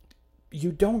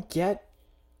 You don't get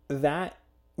that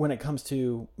when it comes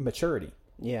to maturity.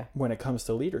 Yeah. When it comes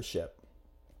to leadership,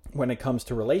 when it comes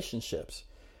to relationships,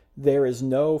 there is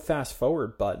no fast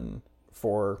forward button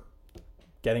for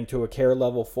getting to a care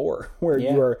level 4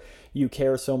 where you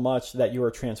care so much that you're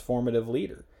a transformative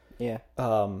leader. Yeah.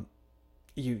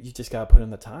 You just got to put in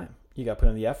the time. You got to put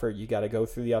in the effort. You got to go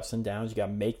through the ups and downs. You got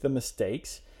to make the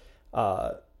mistakes.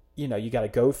 You know, you got to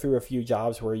go through a few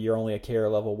jobs where you're only a care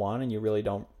level 1 and you really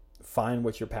don't find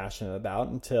what you're passionate about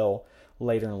until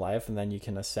later in life. And then you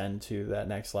can ascend to that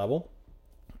next level.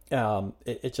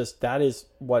 It just, that is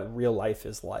what real life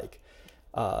is like.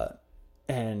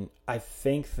 And I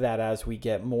think that as we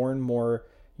get more and more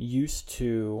used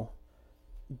to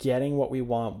getting what we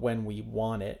want when we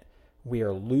want it, we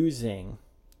are losing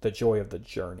the joy of the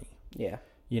journey. Yeah.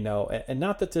 You know, and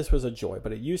not that this was a joy,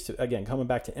 but it used to, again, coming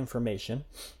back to information,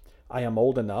 I am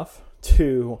old enough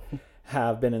to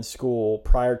have been in school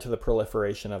prior to the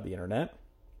proliferation of the internet.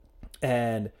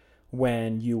 And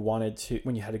when you had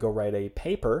to go write a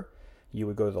paper, you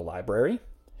would go to the library,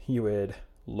 you would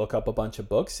look up a bunch of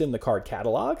books in the card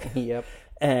catalog. Yep.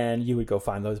 And you would go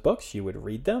find those books, you would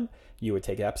read them, you would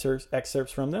take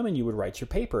excerpts from them, and you would write your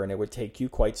paper. And it would take you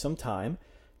quite some time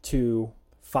to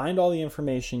find all the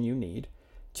information you need,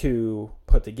 to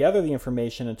put together the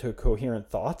information into coherent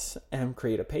thoughts, and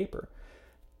create a paper.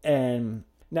 And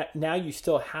now you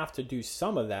still have to do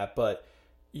some of that, but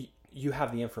you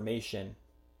have the information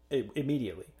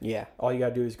immediately. Yeah. All you got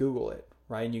to do is Google it.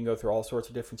 Right, and you can go through all sorts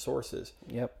of different sources.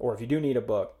 Yep. Or if you do need a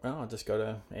book, well, I'll just go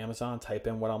to Amazon, type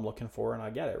in what I'm looking for, and I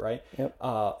get it. Right. Yep.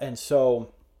 And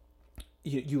so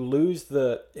you lose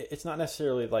it's not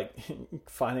necessarily like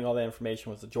finding all that information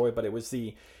was the joy, but it was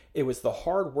the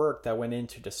hard work that went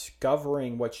into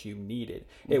discovering what you needed.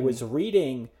 Mm-hmm. It was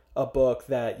reading a book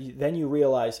that then you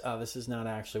realize, oh, this is not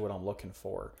actually what I'm looking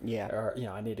for. Yeah. Or, you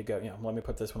know, I need to go, you know, let me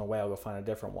put this one away. I'll go find a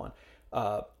different one.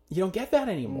 You don't get that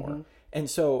anymore. Mm-hmm. And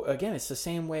so, again, it's the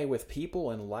same way with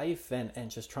people in life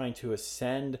and just trying to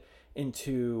ascend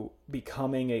into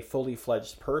becoming a fully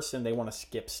fledged person. They want to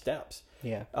skip steps.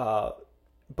 Yeah.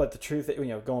 but the truth,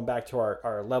 going back to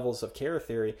our levels of care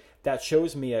theory, that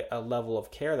shows me a level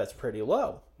of care that's pretty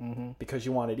low, because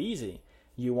you want it easy.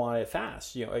 You want it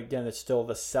fast. Again, it's still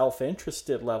the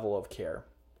self-interested level of care.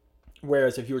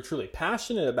 Whereas if you were truly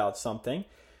passionate about something,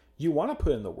 you want to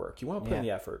put in the work. You want to put in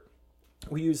the effort.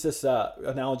 We use this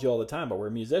analogy all the time, but we're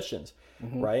musicians,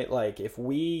 right? Like if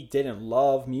we didn't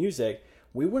love music,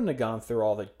 we wouldn't have gone through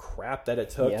all the crap that it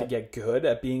took to get good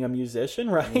at being a musician,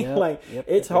 right?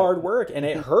 It's hard work and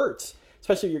it hurts,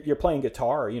 especially if you're playing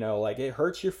guitar, like it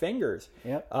hurts your fingers.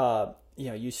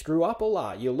 You screw up a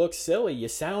lot. You look silly. You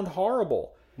sound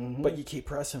horrible, but you keep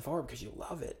pressing forward because you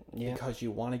love it, because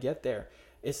you want to get there.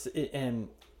 It's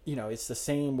the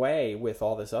same way with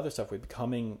all this other stuff, with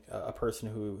becoming a person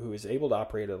who is able to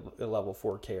operate a level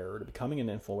 4 care, or to becoming an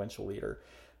influential leader.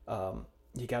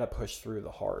 You got to push through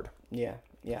the hard. Yeah,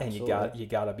 and absolutely. you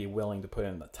got to be willing to put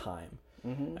in the time.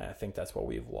 And I think that's what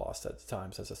we've lost at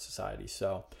times as a society.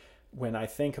 So when I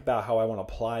think about how I want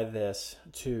to apply this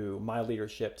to my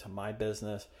leadership, to my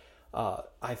business,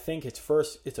 I think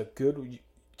it's a good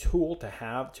tool to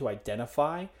have to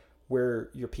identify where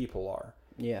your people are.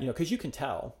 Yeah. Because you can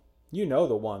tell, the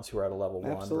ones who are at a level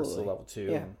 1 Absolutely. versus a level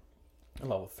 2 and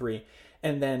level 3.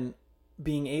 And then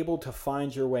being able to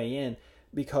find your way in,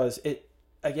 because it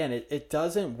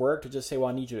doesn't work to just say, well,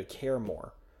 I need you to care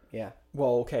more. Yeah.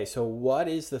 Well, okay, so what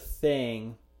is the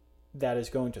thing that is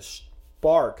going to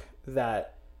spark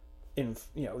that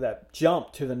that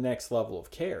jump to the next level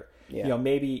of care? Yeah.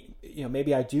 Maybe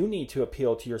I do need to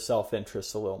appeal to your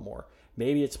self-interest a little more.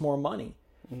 Maybe it's more money.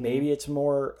 Maybe it's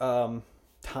more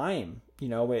time.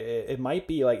 It might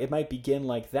be it might begin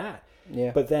like that.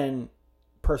 Yeah. But then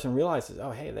person realizes,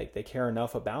 oh, hey, they care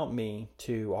enough about me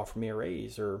to offer me a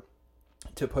raise, or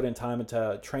to put in time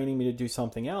into training me to do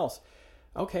something else.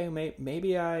 Okay,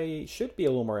 maybe I should be a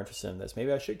little more interested in this.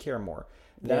 Maybe I should care more.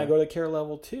 Then I go to care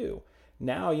level 2.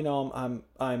 Now,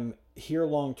 I'm here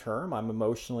long term. I'm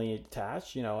emotionally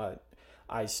attached.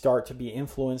 I start to be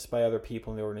influenced by other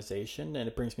people in the organization, and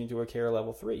it brings me to a care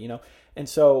level 3. And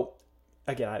so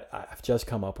again, I've just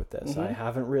come up with this. I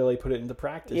haven't really put it into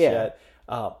practice yet.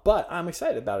 But I'm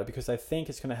excited about it, because I think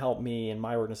it's going to help me in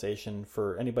my organization.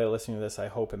 For anybody listening to this, I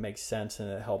hope it makes sense and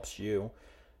it helps you.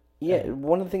 Yeah,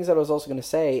 one of the things that I was also going to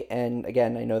say, and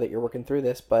again, I know that you're working through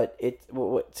this, but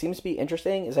what seems to be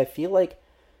interesting is I feel like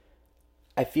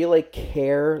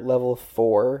care level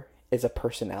 4 is a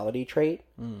personality trait,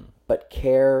 but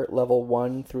care level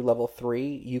 1 through level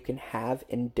 3 you can have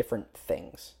in different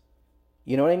things.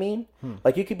 You know what I mean?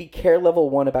 Like you could be care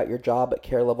level 1 about your job, but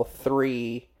care level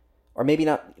 3, or maybe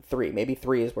not 3, maybe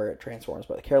 3 is where it transforms,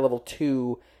 but care level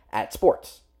 2 at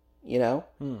sports,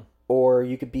 Or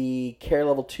you could be care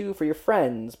level 2 for your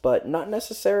friends, but not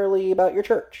necessarily about your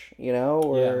church, you know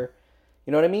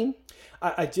what I mean?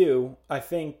 I do. I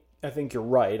think you're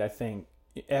right. I think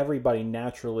everybody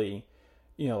naturally,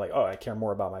 I care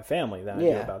more about my family than I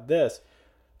do about this.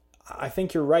 I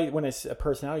think you're right when it's a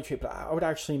personality trait, but I would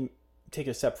actually take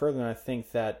it a step further, and I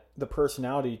think that the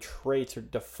personality traits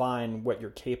define what you're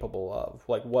capable of,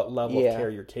 like what level of care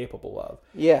you're capable of.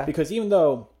 Yeah. Because even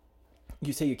though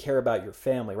you say you care about your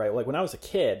family, right? Like when I was a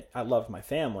kid, I loved my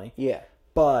family. Yeah.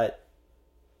 But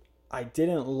I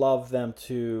didn't love them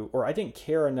or I didn't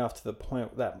care enough to the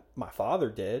point that my father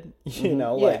did,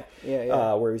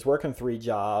 where he's working 3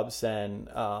 jobs and,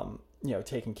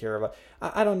 taking care of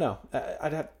I don't know.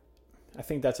 I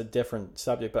think that's a different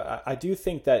subject, but I do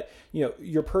think that,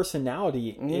 your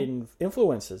personality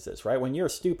influences this, right? When you're a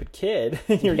stupid kid,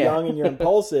 you're young and you're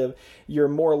impulsive, you're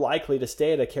more likely to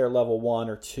stay at a care level 1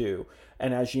 or 2.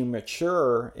 And as you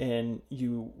mature and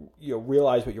you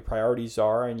realize what your priorities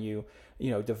are, and you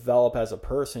develop as a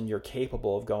person, you're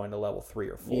capable of going to level 3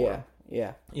 or 4.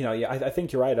 I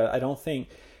think you're right. I don't think,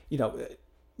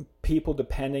 people,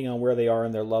 depending on where they are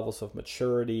in their levels of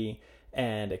maturity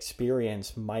and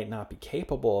experience, might not be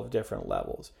capable of different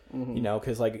levels,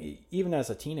 because even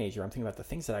as a teenager, I'm thinking about the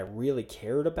things that I really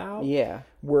cared about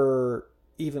were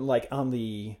even on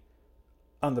the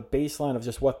baseline of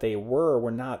just what they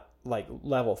were not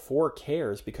level 4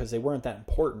 cares, because they weren't that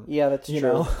important. Yeah, that's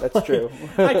true. That's true.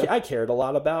 I cared a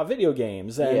lot about video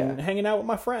games and hanging out with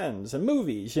my friends and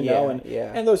movies,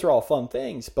 and those are all fun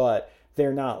things, but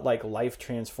they're not life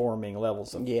transforming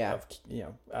levels of I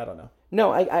don't know.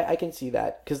 No, I can see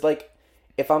that, because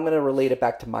if I'm going to relate it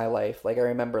back to my life, I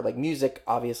remember music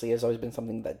obviously has always been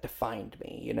something that defined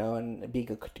me, and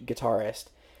being a guitarist.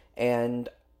 And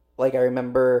I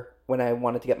remember when I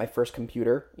wanted to get my first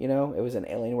computer, it was an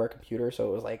Alienware computer, so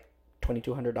it was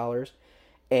 $2,200.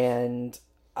 And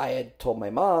I had told my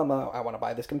mom, I want to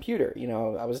buy this computer.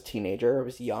 I was a teenager, I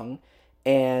was young,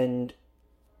 and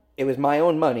it was my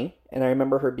own money, and I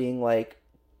remember her being like,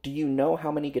 do you know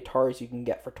how many guitars you can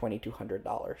get for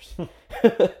 $2,200?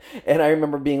 And I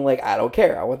remember being like, I don't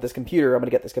care. I want this computer. I'm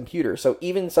going to get this computer. So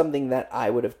even something that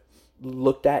I would have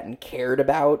looked at and cared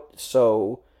about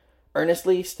so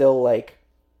earnestly, still like,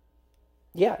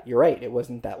 yeah, you're right. It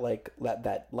wasn't that like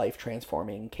that life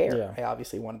transforming care. Yeah. I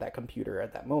obviously wanted that computer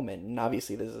at that moment, and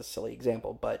obviously this is a silly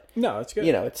example, but No, it's good.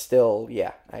 you know, it's still,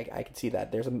 yeah, I can see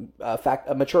that there's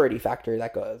a maturity factor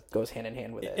that goes hand in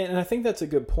hand with it. And I think that's a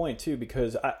good point too,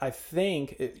 because I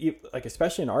think like,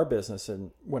 especially in our business,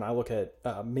 and when I look at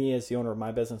me as the owner of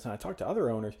my business and I talk to other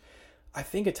owners, I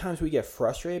think at times we get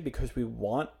frustrated because we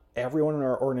want everyone in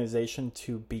our organization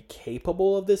to be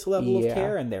capable of this level of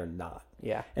care, and they're not.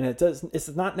 Yeah. And it's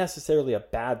not necessarily a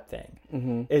bad thing.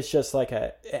 Mm-hmm. It's just like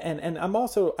and I'm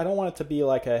also, I don't want it to be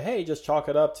like hey, just chalk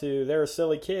it up to they're a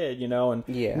silly kid, you know, and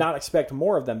not expect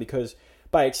more of them, because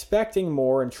by expecting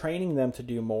more and training them to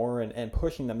do more and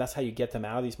pushing them, that's how you get them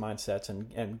out of these mindsets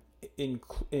and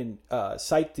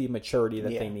cite the maturity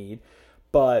that they need.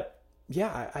 But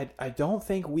yeah, I don't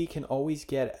think we can always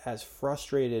get as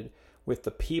frustrated with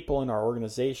the people in our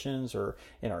organizations or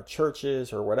in our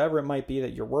churches or whatever it might be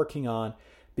that you're working on,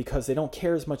 because they don't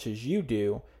care as much as you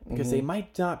do, because they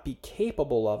might not be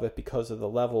capable of it because of the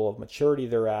level of maturity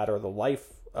they're at or the life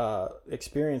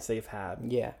experience they've had.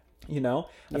 Yeah. You know,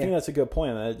 I think that's a good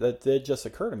point. That did just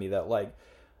occur to me that, like,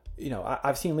 you know,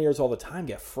 I've seen leaders all the time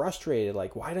get frustrated.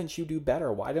 Like, why don't you do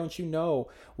better? Why don't you know?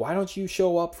 Why don't you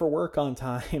show up for work on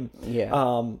time?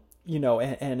 Yeah. You know,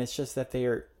 and it's just that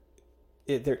they're,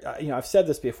 you know, I've said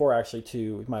this before actually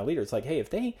to my leaders, like, hey,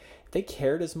 if they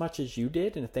cared as much as you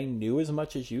did, and if they knew as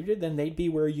much as you did, then they'd be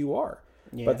where you are.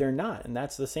 But they're not. And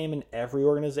that's the same in every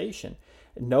organization.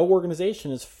 No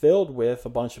organization is filled with a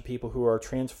bunch of people who are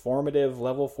transformative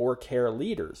level 4 care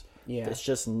leaders. It's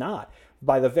just not.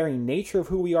 By the very nature of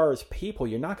who we are as people,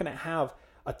 you're not going to have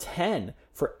a 10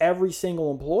 for every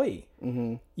single employee.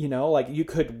 Mm-hmm. You know, like, you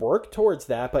could work towards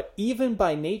that, but even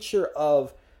by nature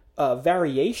of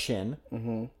variation,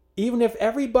 even if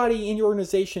everybody in your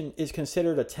organization is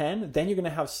considered a 10, then you're going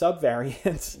to have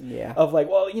subvariants of like,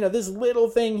 well, you know, this little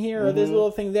thing here or this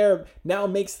little thing there now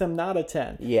makes them not a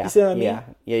 10. You see what I mean?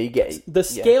 Yeah, you get the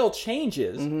scale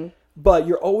changes, but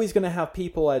you're always going to have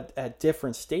people at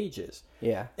different stages.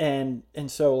 And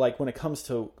so, like, when it comes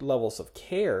to levels of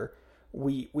care,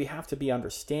 we have to be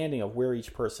understanding of where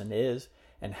each person is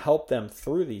and help them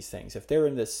through these things. If they're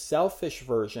in this selfish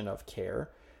version of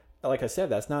care, like I said,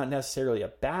 that's not necessarily a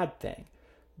bad thing.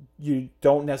 You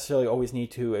don't necessarily always need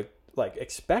to like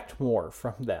expect more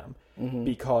from them,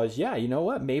 because you know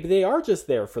what? Maybe they are just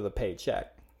there for the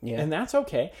paycheck, and that's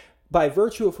okay. By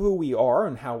virtue of who we are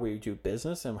and how we do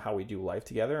business and how we do life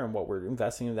together and what we're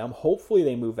investing in them, hopefully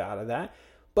they move out of that.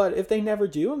 But if they never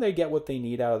do and they get what they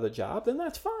need out of the job, then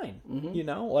that's fine. You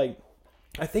know, like,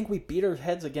 I think we beat our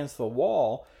heads against the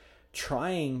wall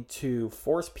trying to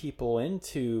force people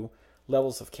into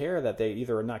levels of care that they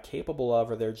either are not capable of,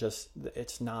 or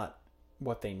it's not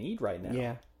what they need right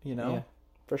now. You know?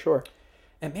 For sure.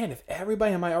 And man, if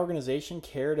everybody in my organization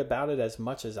cared about it as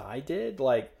much as I did,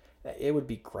 like, it would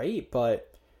be great,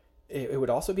 but it would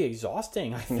also be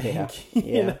exhausting, I think.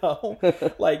 You know?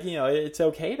 Like, you know, it's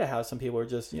okay to have some people who are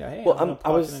just, you know, hey, I'm going to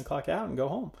clock in and clock out and go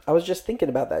home. I was just thinking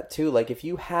about that too. Like, if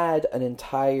you had an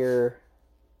entire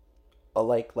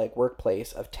like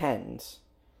workplace of 10s,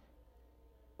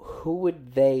 who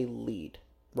would they lead?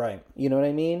 Right. You know what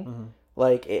I mean?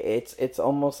 Like, it's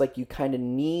almost like you kind of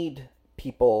need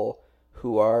people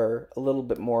who are a little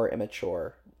bit more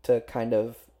immature to kind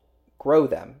of grow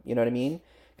them. You know what I mean?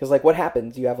 Because, like, what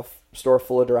happens? You have a store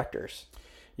full of directors.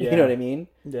 You know what I mean?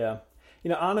 Yeah. You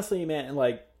know, honestly, man,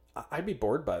 like, I'd be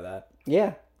bored by that.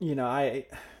 Yeah. You know, I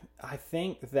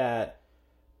think that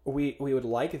we would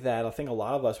like that. I think a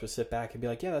lot of us would sit back and be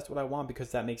like, yeah, that's what I want,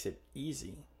 because that makes it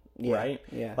easy. Right?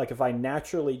 Yeah. Like, if I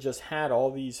naturally just had all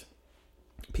these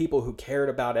people who cared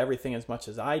about everything as much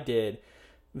as I did,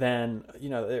 then, you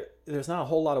know, there's not a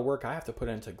whole lot of work I have to put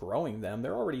into growing them.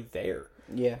 They're already there.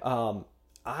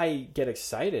 I get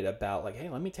excited about, like, hey,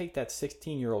 let me take that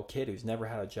 16-year-old kid who's never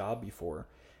had a job before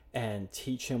and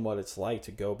teach him what it's like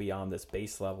to go beyond this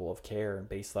base level of care and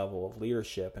base level of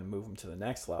leadership and move him to the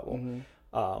next level.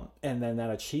 And then that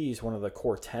achieves one of the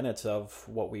core tenets of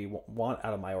what we want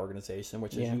out of my organization,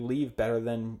 which is you leave better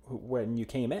than when you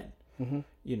came in.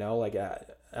 You know, like,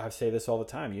 I say this all the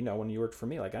time. You know, when you worked for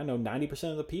me, like, I know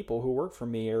 90% of the people who work for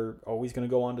me are always going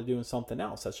to go on to doing something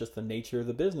else. That's just the nature of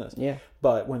the business.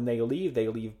 But when they leave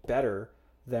better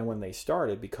than when they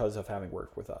started because of having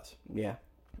worked with us.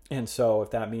 And so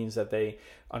if that means that they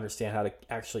understand how to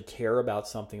actually care about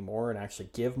something more and actually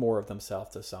give more of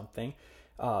themselves to something,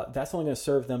 that's only going to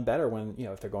serve them better when,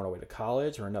 if they're going away to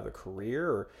college or another career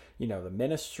or, the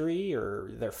ministry or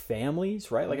their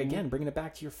families, right? Like, again, bringing it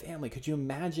back to your family. Could you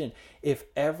imagine if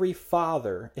every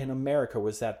father in America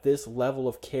was at this level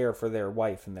of care for their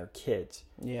wife and their kids?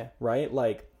 Yeah. Right?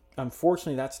 Like,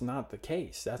 unfortunately, that's not the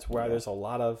case. That's why there's a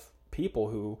lot of people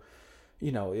who,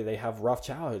 they have rough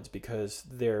childhoods because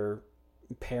their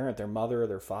parent, their mother, or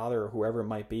their father, or whoever it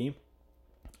might be,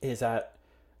 is at,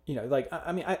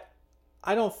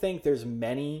 I don't think there's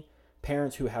many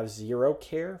parents who have zero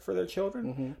care for their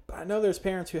children, but I know there's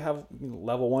parents who have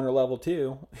level 1 or level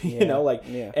 2,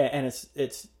 and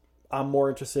it's, I'm more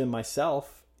interested in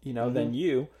myself, than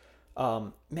you.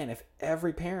 Man, if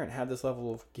every parent had this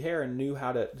level of care and knew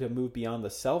how to move beyond the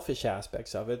selfish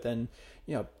aspects of it, then,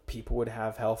 people would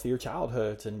have healthier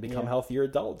childhoods and become healthier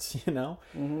adults,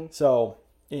 So,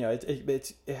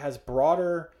 it has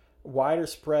broader, wider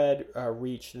spread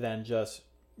reach than just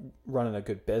running a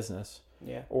good business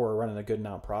or running a good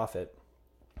nonprofit.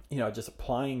 Just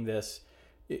applying this,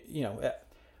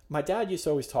 my dad used to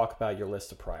always talk about your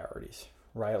list of priorities,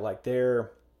 right? Like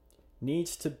there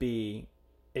needs to be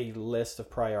a list of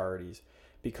priorities,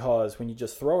 because when you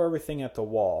just throw everything at the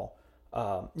wall,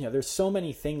 there's so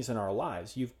many things in our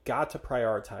lives. You've got to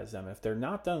prioritize them. If they're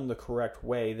not done the correct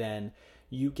way, then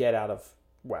you get out of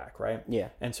whack, right? Yeah.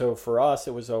 And so for us,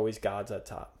 it was always God's at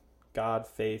top. God,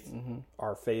 faith.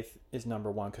 Our faith is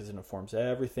number 1 because it informs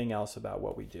everything else about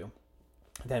what we do.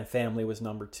 Then family was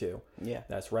number 2. Yeah.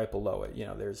 That's right below it.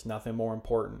 There's nothing more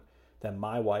important than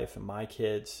my wife and my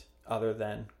kids other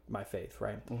than my faith,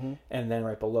 right? And then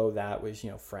right below that was,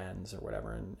 friends or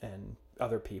whatever, and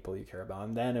other people you care about.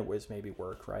 And then it was maybe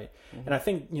work, right? And I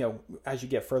think, as you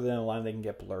get further down the line, they can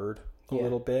get blurred a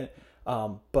little bit.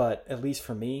 But at least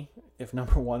for me, if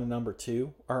number 1 and number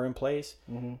 2 are in place,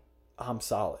 I'm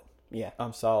solid. Yeah.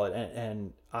 I'm solid.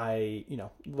 And I,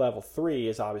 level 3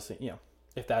 is obviously,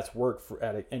 if that's work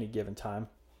at any given time,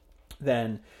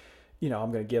 then,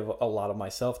 I'm going to give a lot of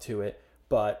myself to it.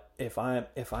 But if I'm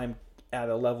at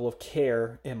a level of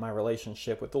care in my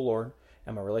relationship with the Lord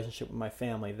and my relationship with my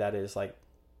family, that is like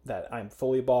that I'm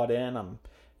fully bought in,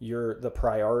 you're the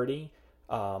priority.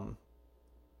 I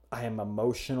am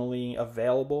emotionally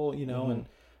available, and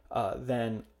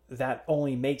then that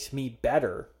only makes me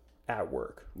better at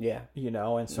work. Yeah.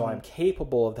 And so I'm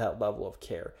capable of that level of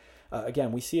care.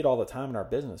 Again, we see it all the time in our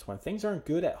business. When things aren't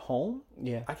good at home,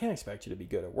 I can't expect you to be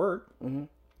good at work.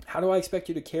 How do I expect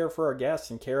you to care for our guests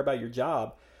and care about your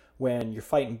job when you're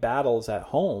fighting battles at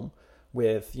home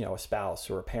with, a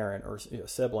spouse or a parent or a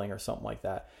sibling or something like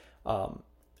that?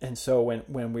 And so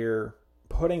when we're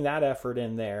putting that effort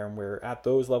in there and we're at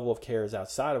those level of cares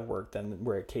outside of work, then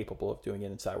we're capable of doing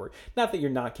it inside work. Not that you're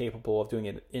not capable of doing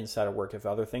it inside of work if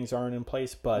other things aren't in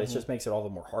place, but it just makes it all the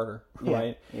more harder,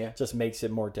 right? Yeah. It just makes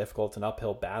it more difficult, an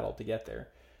uphill battle to get there.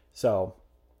 So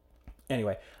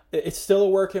anyway, it's still a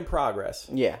work in progress.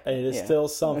 Yeah. It is still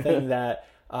something that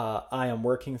I am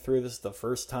working through. This is the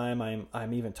first time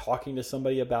I'm even talking to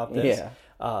somebody about this. Yeah.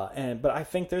 But I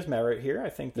think there's merit here. I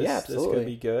think this could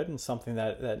be good, and something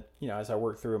that as I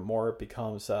work through it more, it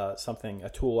becomes a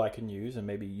tool I can use, and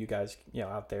maybe you guys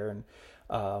out there and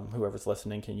whoever's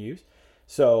listening can use.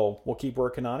 So we'll keep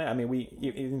working on it. I mean, we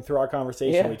even through our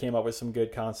conversation, we came up with some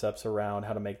good concepts around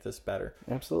how to make this better.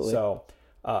 Absolutely. So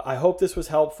I hope this was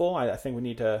helpful. I think we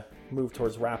need to move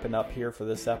towards wrapping up here for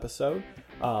this episode.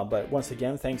 But once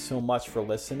again, thanks so much for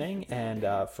listening. And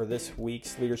for this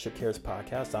week's Leadership Cares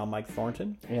podcast, I'm Mike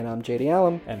Thornton. And I'm JD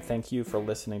Allen. And thank you for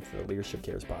listening to the Leadership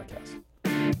Cares podcast.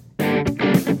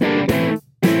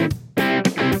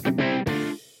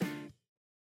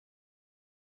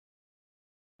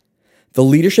 The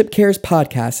Leadership Cares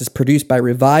podcast is produced by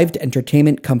Revived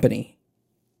Entertainment Company.